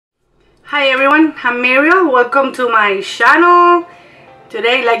Hi everyone, I'm Muriel. Welcome to my channel.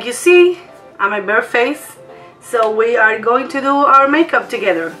 Today, like you see, I'm a bare face, so we are going to do our makeup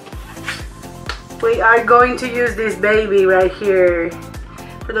together. We are going to use this baby right here.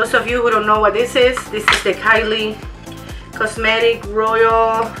 For those of you who don't know what this is the Kylie Cosmetics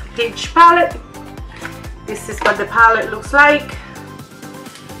Royal Peach palette. This is what the palette looks like.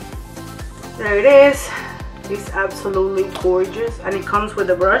 There it is. It's absolutely gorgeous, and it comes with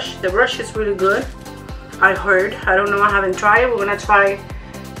a brush. The brush is really good, I heard. I don't know, I haven't tried it. We're gonna try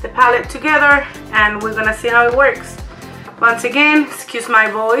the palette together and we're gonna see how it works. Once again, excuse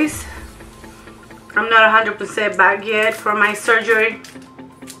my voice, I'm not 100% back yet from my surgery,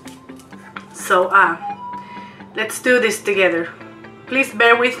 so let's do this together. Please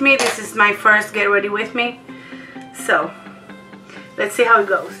bear with me. This is my first get ready with me, so let's see how it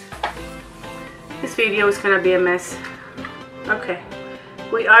goes. This video is gonna be a mess. Okay,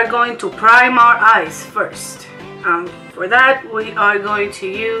 we are going to prime our eyes first. For that, we are going to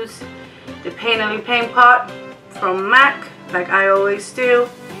use the Painterly Paint Pot from MAC, like I always do.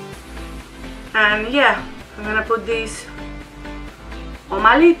 And yeah, I'm gonna put these on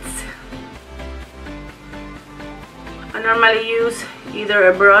my lids. I normally use either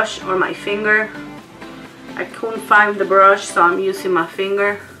a brush or my finger. I couldn't find the brush, so I'm using my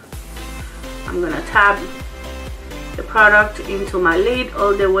finger. I'm gonna tap the product into my lid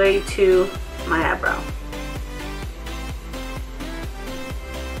all the way to my eyebrow.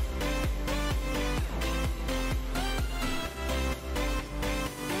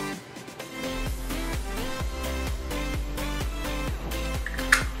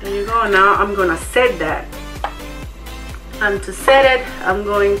 There you go. Now I'm gonna set that, and to set it I'm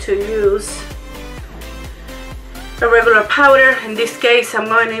going to use a regular powder. In this case, I'm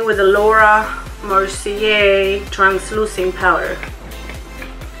going in with the Laura Mercier translucent powder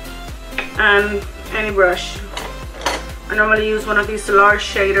and any brush. I normally use one of these large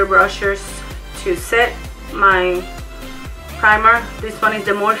shader brushes to set my primer. This one is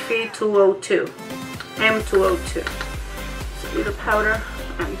the Morphe 202 M202. So little powder,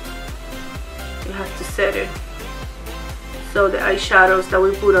 and you have to set it so the eyeshadows that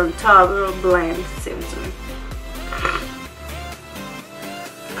we put on top will blend simply.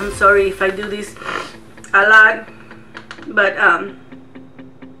 I'm sorry if I do this a lot, but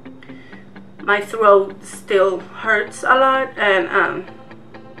my throat still hurts a lot, and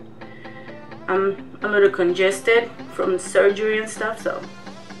I'm a little congested from surgery and stuff, so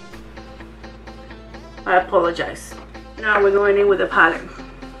I apologize. Now we're going in with the palette,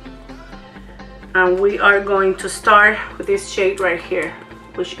 and we are going to start with this shade right here,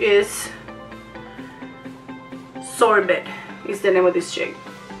 which is Sorbet is the name of this shade.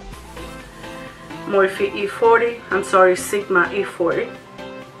 Morphe E40, I'm sorry, Sigma E40,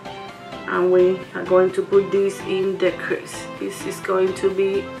 and we are going to put these in the crease. This is going to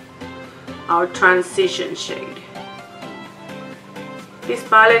be our transition shade. This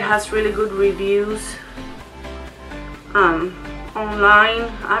palette has really good reviews online.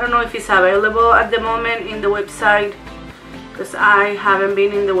 I don't know if it's available at the moment in the website, because I haven't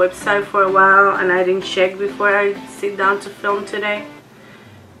been in the website for a while and I didn't check before I sit down to film today,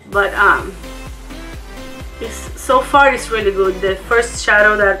 but so far it's really good. The first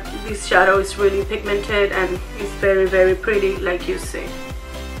shadow, this shadow is really pigmented and it's very, very pretty, like you see.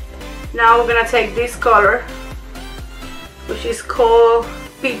 Now we're gonna take this color, which is called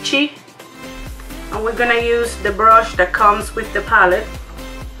Peachy, and we're gonna use the brush that comes with the palette,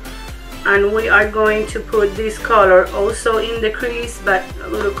 and we are going to put this color also in the crease, but a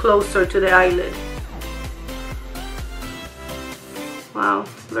little closer to the eyelid. Wow,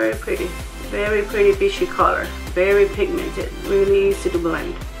 very pretty. Very pretty peachy color, very pigmented, really easy to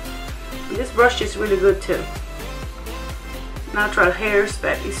blend. And this brush is really good too. Natural hairs,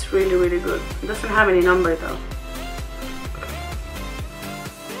 but it's really, really good. It doesn't have any number though.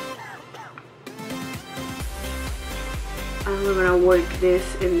 And we're gonna work this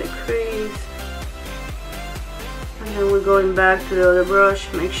in the crease. And then we're going back to the other brush,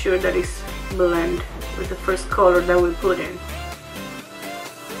 make sure that it's blend with the first color that we put in.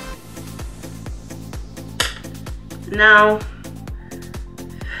 Now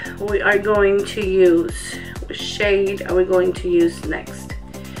we are going to use, which shade are we going to use next?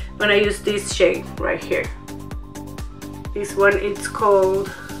 I'm gonna use this shade right here. This one, it's called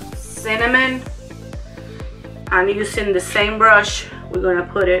Cinnamon, and using the same brush we're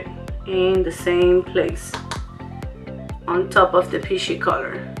gonna put it in the same place on top of the peachy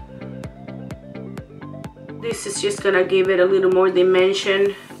color. This is just gonna give it a little more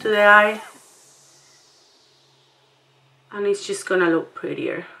dimension to the eye, and it's just gonna look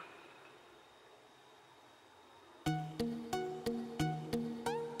prettier.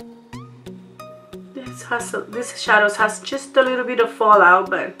 this shadows has just a little bit of fallout,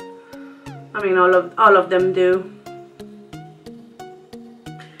 but I mean all of them do.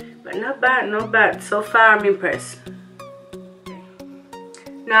 But not bad, not bad. So far I'm impressed.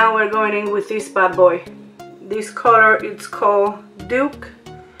 Now we're going in with this bad boy. This color, it's called Duke,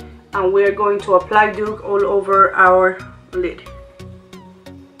 and we're going to apply Duke all over our lid.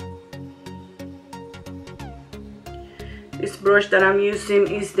 This brush that I'm using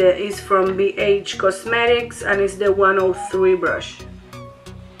is from BH Cosmetics, and it's the 103 brush.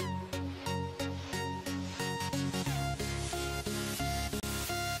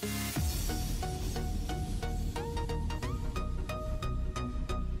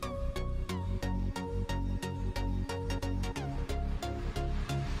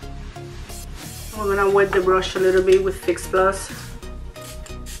 We're gonna wet the brush a little bit with Fix Plus.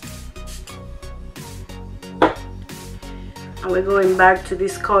 And we're going back to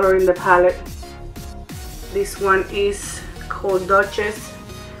this color in the palette. This one is called Duchess.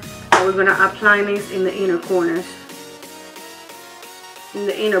 And we're gonna apply this in the inner corners, in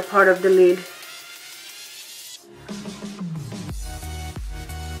the inner part of the lid.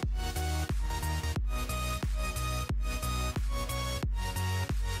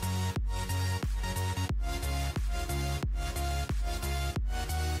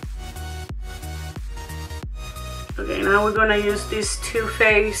 Okay, now we're gonna use this Too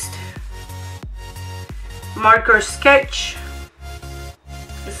Faced marker sketch.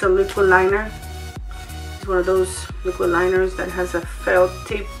 It's a liquid liner. It's one of those liquid liners that has a felt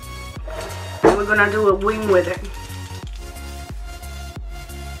tip. And we're gonna do a wing with it.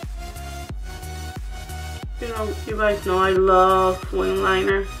 You know, you guys know I love wing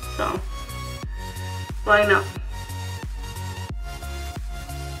liner, so why not?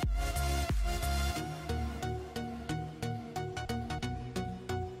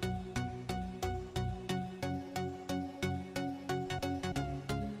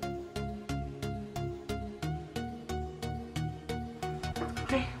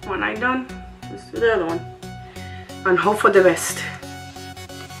 Okay, one eye done. Let's do the other one and hope for the best.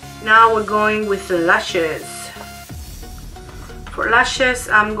 Now we're going with the lashes. For lashes,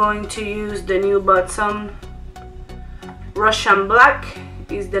 I'm going to use the Nubousom Russian Black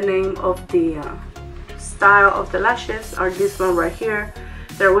is the name of the style of the lashes, or this one right here.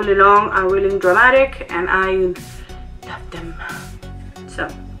 They're really long and really dramatic, and I love them. So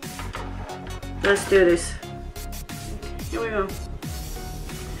let's do this. Here we go.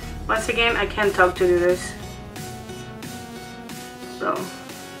 Once again, I can't talk to do this. So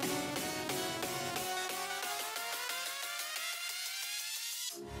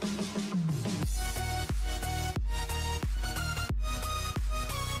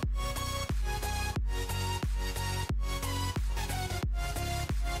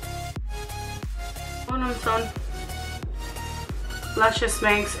when I'm done, lashes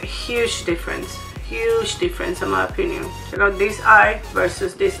makes a huge difference. Huge difference in my opinion. Check out this eye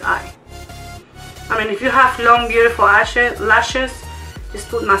versus this eye. I mean, if you have long beautiful lashes, just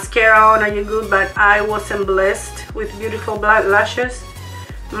put mascara on and you're good, but I wasn't blessed with beautiful black lashes.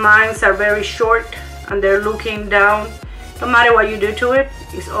 Mine are very short and they're looking down. No matter what you do to it,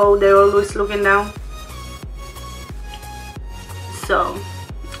 they're always looking down. So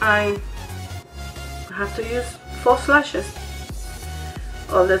I have to use false lashes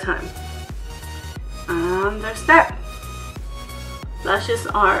all the time. And there's that. Lashes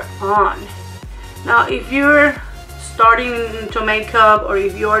are on. Now if you're starting into makeup, or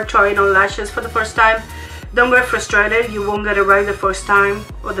if you're trying on lashes for the first time, don't get frustrated. You won't get it right the first time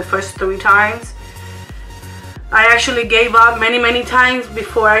or the first 3 times. I actually gave up many times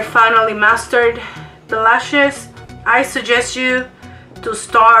before I finally mastered the lashes. I suggest you to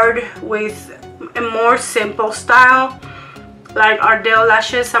start with a more simple style. Like Ardell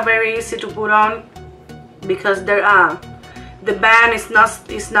lashes are very easy to put on, because they're the band is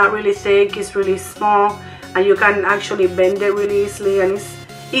not really thick, it's really small, and you can actually bend it really easily, and it's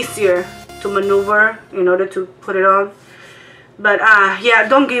easier to maneuver in order to put it on. But yeah,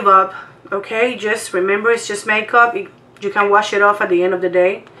 don't give up, okay? Just remember, it's just makeup. You can wash it off at the end of the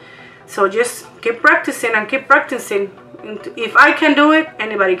day. So just keep practicing and keep practicing. If I can do it,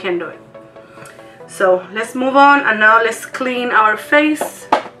 anybody can do it. So let's move on, and now let's clean our face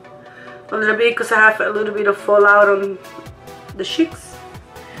a little bit, because I have a little bit of fallout on the cheeks.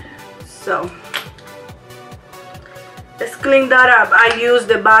 So let's clean that up. I use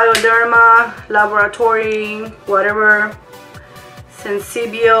the Bioderma Laboratory whatever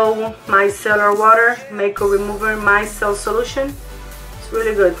Sensibio Micellar Water Makeup Remover Micelle Solution. It's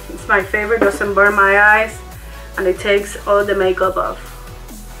really good. It's my favorite. Doesn't burn my eyes, and it takes all the makeup off.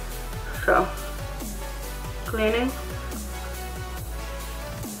 So cleaning.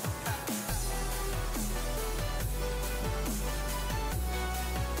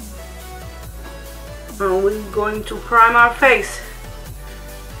 And we're going to prime our face.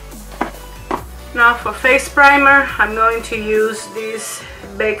 Now for face primer, I'm going to use this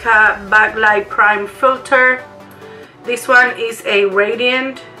BECCA Backlight Prime Filter. This one is a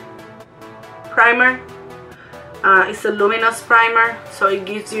radiant primer. It's a luminous primer, so it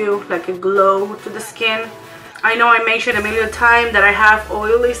gives you like a glow to the skin. I know I mentioned a million times that I have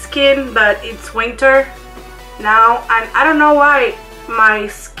oily skin, but it's winter now, and I don't know why my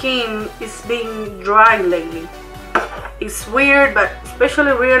skin is being dry lately. It's weird, but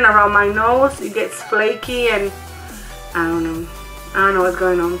especially weird around my nose. It gets flaky and I don't know what's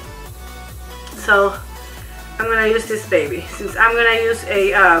going on. So I'm gonna use this baby. Since I'm gonna use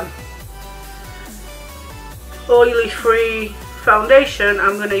a oily free foundation,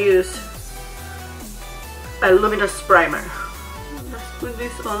 I'm gonna use a luminous primer. Let's put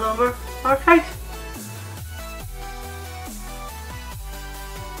this all over our face.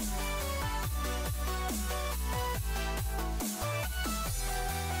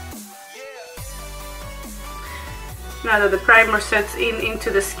 Now that the primer sets into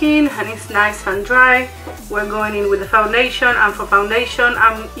the skin and it's nice and dry, we're going in with the foundation. And for foundation,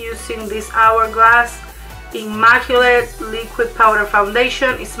 I'm using this Hourglass Immaculate Liquid Powder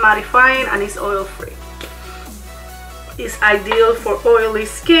Foundation. It's mattifying and it's oil free. It's ideal for oily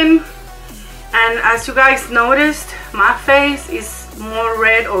skin. And as you guys noticed, my face is more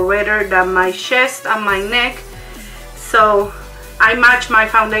red or redder than my chest and my neck. So I match my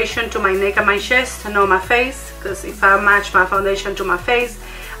foundation to my neck and my chest, not my face. Because if I match my foundation to my face,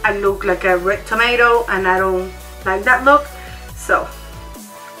 I look like a red tomato and I don't like that look. So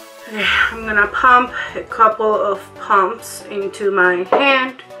I'm gonna pump a couple of pumps into my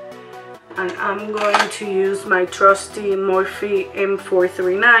hand, and I'm going to use my trusty Morphe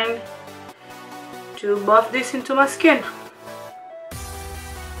M439 to buff this into my skin.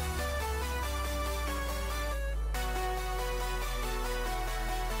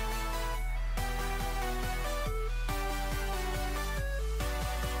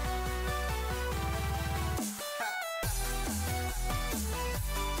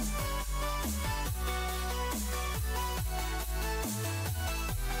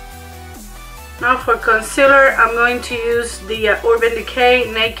 Now for concealer, I'm going to use the Urban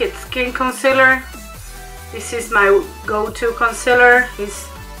Decay Naked Skin Concealer. This is my go-to concealer. It's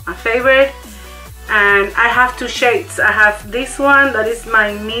my favorite. And I have two shades. I have this one that is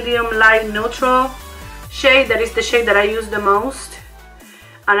my medium light neutral shade. That is the shade that I use the most.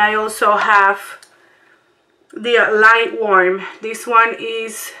 And I also have the light warm. This one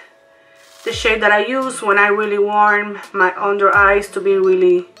is the shade that I use when I really want my under eyes to be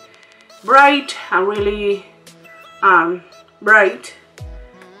really bright and really bright,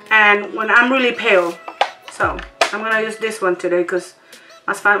 and when I'm really pale. So I'm gonna use this one today because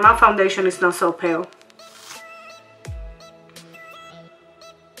my foundation is not so pale.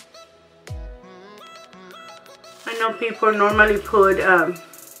 I know people normally put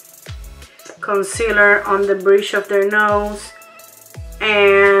concealer on the bridge of their nose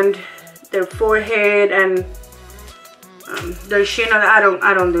and their forehead and their chin. I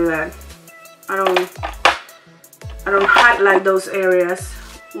don't do that. I don't highlight those areas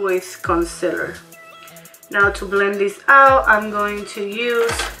with concealer. Now to blend this out, I'm going to use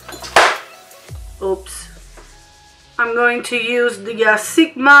the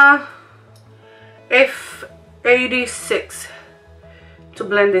Sigma F86 to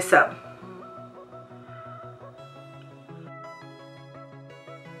blend this out.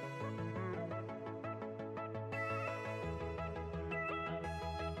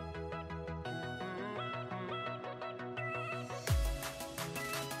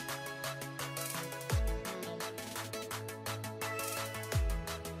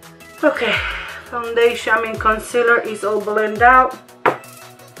 Okay, foundation, concealer is all blended out.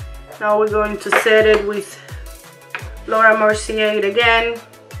 Now we're going to set it with Laura Mercier again.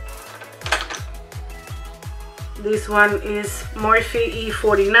 This one is Morphe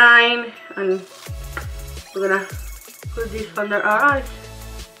E49, and we're gonna put this under our eyes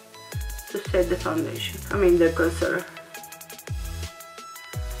to set the foundation, the concealer.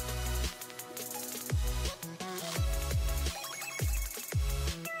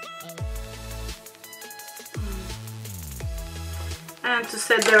 And to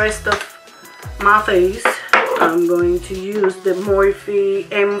set the rest of my face, I'm going to use the Morphe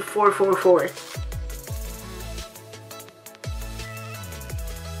M444.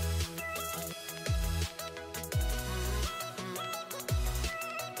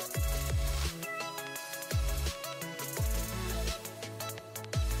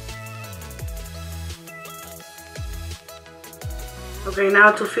 Okay,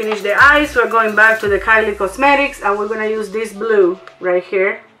 now to finish the eyes, we're going back to the Kylie Cosmetics and we're gonna use this blue right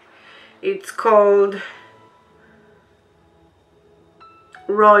here. It's called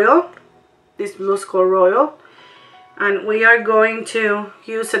Royal. This blue is called Royal. And we are going to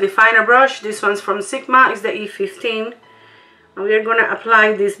use a definer brush. This one's from Sigma, it's the E15. And we are gonna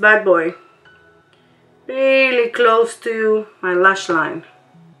apply this bad boy really close to my lash line.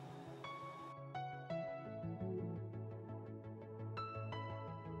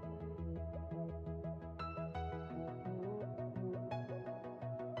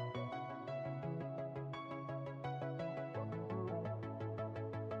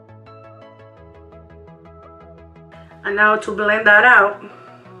 And now to blend that out,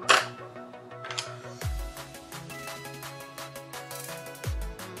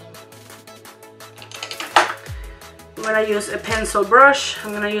 I'm gonna use a pencil brush.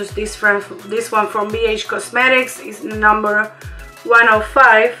 I'm gonna use this one from BH Cosmetics. It's number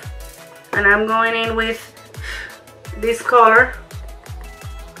 105, and I'm going in with this color.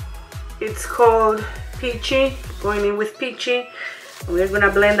 It's called Peachy. Going in with Peachy, and we're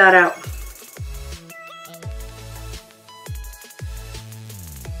gonna blend that out.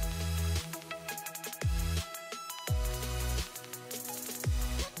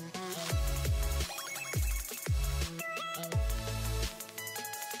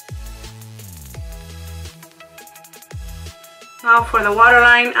 Now for the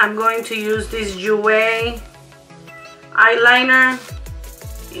waterline, I'm going to use this Jouer eyeliner.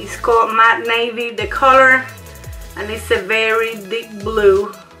 It's called Matte Navy, the color, and it's a very deep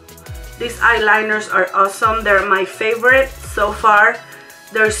blue. These eyeliners are awesome. They're my favorite so far.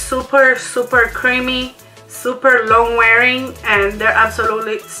 They're super creamy, super long wearing, and they're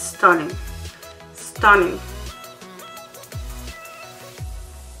absolutely stunning. Stunning.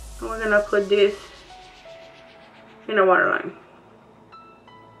 And we're gonna put this in a waterline.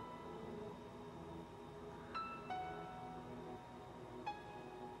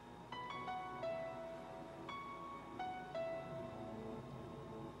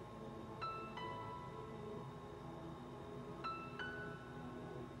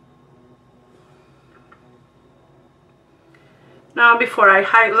 Now before I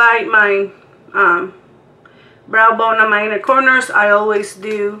highlight my brow bone and my inner corners, I always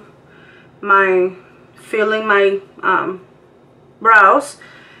do my filling my brows.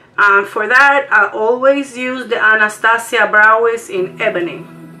 And for that, I always use the Anastasia Brow Wiz in Ebony.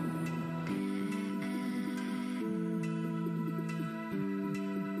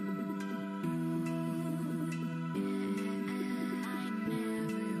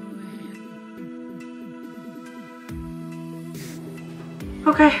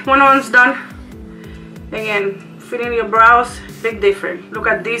 Okay, one one's done. Again, filling your brows, big difference. Look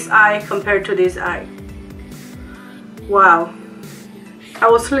at this eye compared to this eye. Wow, I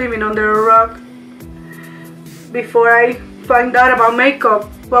was living under a rock before I find out about makeup.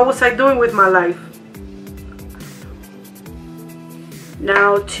 What was I doing with my life?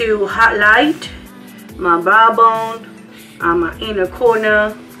 Now to highlight my brow bone and my inner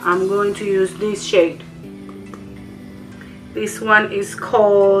corner, I'm going to use this shade. This one is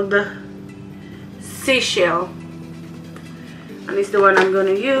called Seashell, and it's the one I'm going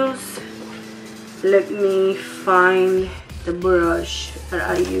to use. Let me find the brush that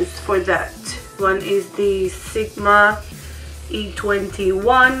I used for that. One is the Sigma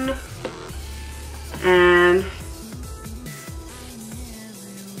E21, and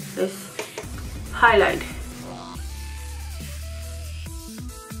let's highlight.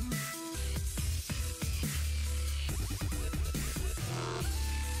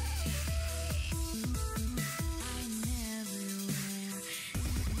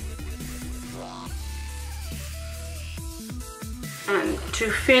 And to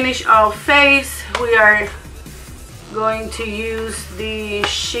finish our face, we are going to use the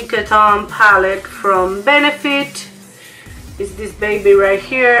Cheekathon palette from Benefit. It's this baby right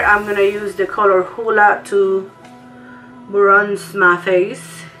here. I'm gonna use the color Hoola to bronze my face.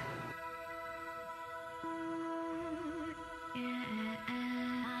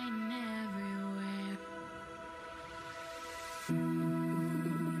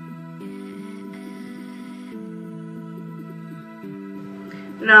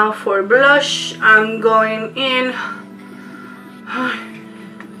 Now for blush, I'm going in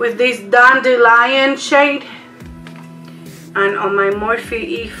with this Dandelion shade, and on my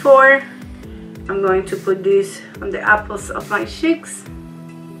Morphe E4, I'm going to put this on the apples of my cheeks.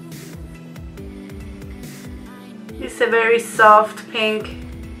 It's a very soft pink.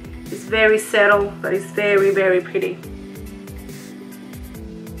 It's very subtle, but it's very pretty.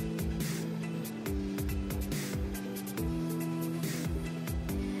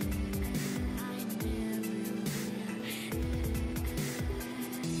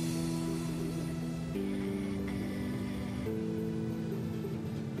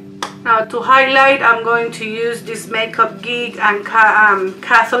 Now to highlight, I'm going to use this Makeup Geek and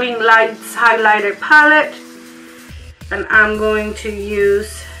Kathleenlights highlighter palette, and I'm going to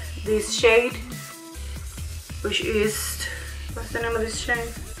use this shade, which is, what's the name of this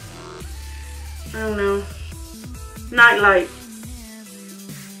shade? I don't know. Nightlight.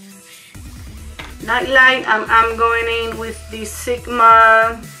 I'm going in with the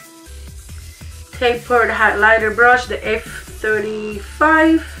Sigma tapered highlighter brush, the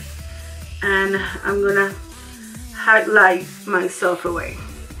F35, and I'm gonna highlight myself away.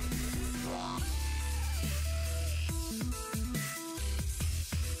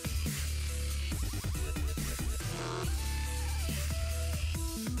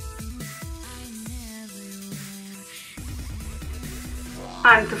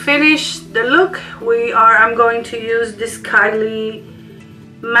 And to finish the look, I'm going to use this Kylie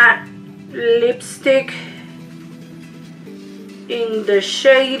matte lipstick in the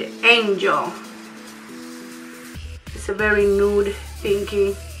shade Angel. It's a very nude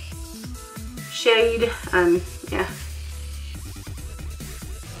pinky shade, and yeah.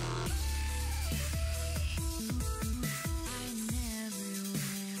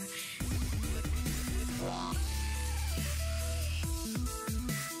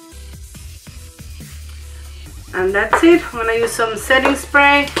 And that's it. I'm gonna use some setting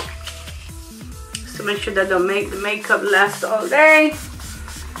spray just to make sure that don't make the makeup last all day.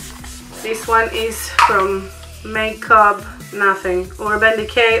 This one is from Makeup Nothing, Urban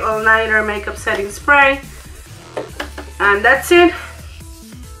Decay All Nighter Makeup Setting Spray. And that's it.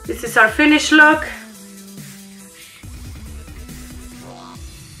 This is our finished look.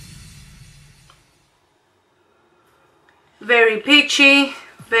 Very peachy,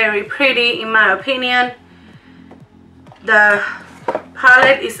 very pretty in my opinion. The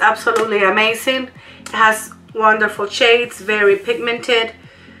palette is absolutely amazing. It has wonderful shades, very pigmented,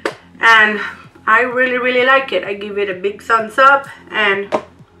 and I really like it. I give it a big thumbs up, and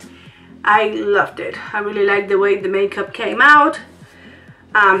I loved it. I really like the way the makeup came out.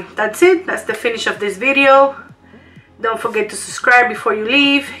 That's it. That's the finish of this video. Don't forget to subscribe before you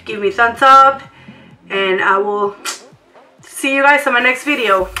leave. Give me a thumbs up, and I will see you guys on my next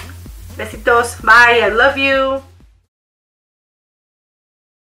video. Besitos. Bye. I love you.